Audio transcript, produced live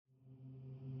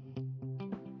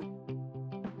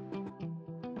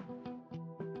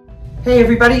Hey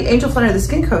everybody, Angel Flener, the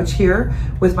skin coach here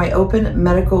with my open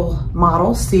medical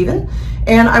model, Steven.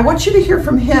 And I want you to hear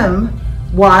from him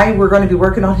why we're going to be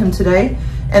working on him today.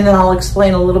 And then I'll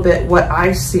explain a little bit what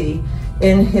I see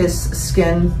in his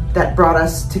skin that brought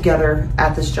us together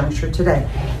at this juncture today.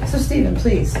 So Steven,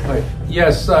 please.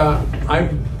 Yes, I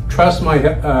trust my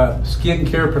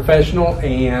skincare professional,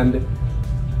 and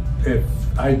if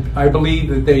I believe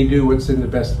that they do what's in the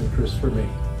best interest for me.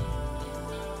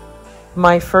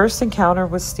 My first encounter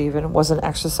with Steven was an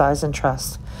exercise in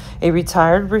trust. A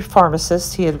retired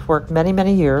pharmacist, he had worked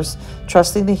many years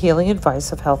trusting the healing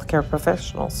advice of healthcare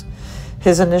professionals.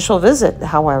 His initial visit,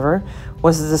 however,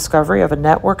 was the discovery of a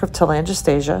network of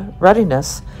telangiectasia,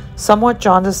 ruddiness, somewhat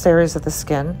jaundiced areas of the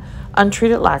skin,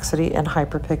 untreated laxity, and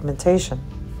hyperpigmentation.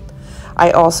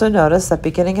 I also noticed that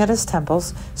beginning at his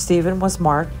temples, Steven was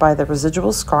marked by the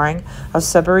residual scarring of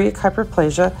subaric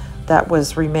hyperplasia that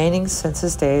was remaining since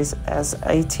his days as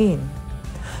a teen.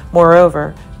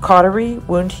 Moreover, cautery,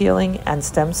 wound healing, and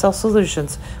stem cell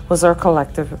solutions was our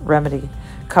collective remedy,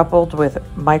 coupled with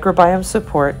microbiome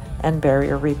support and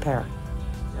barrier repair.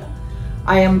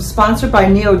 I am sponsored by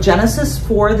Neogenesis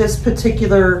for this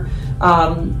particular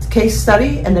case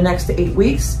study in the next 8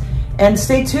 weeks. And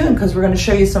stay tuned because we're going to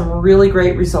show you some really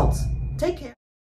great results. Take care.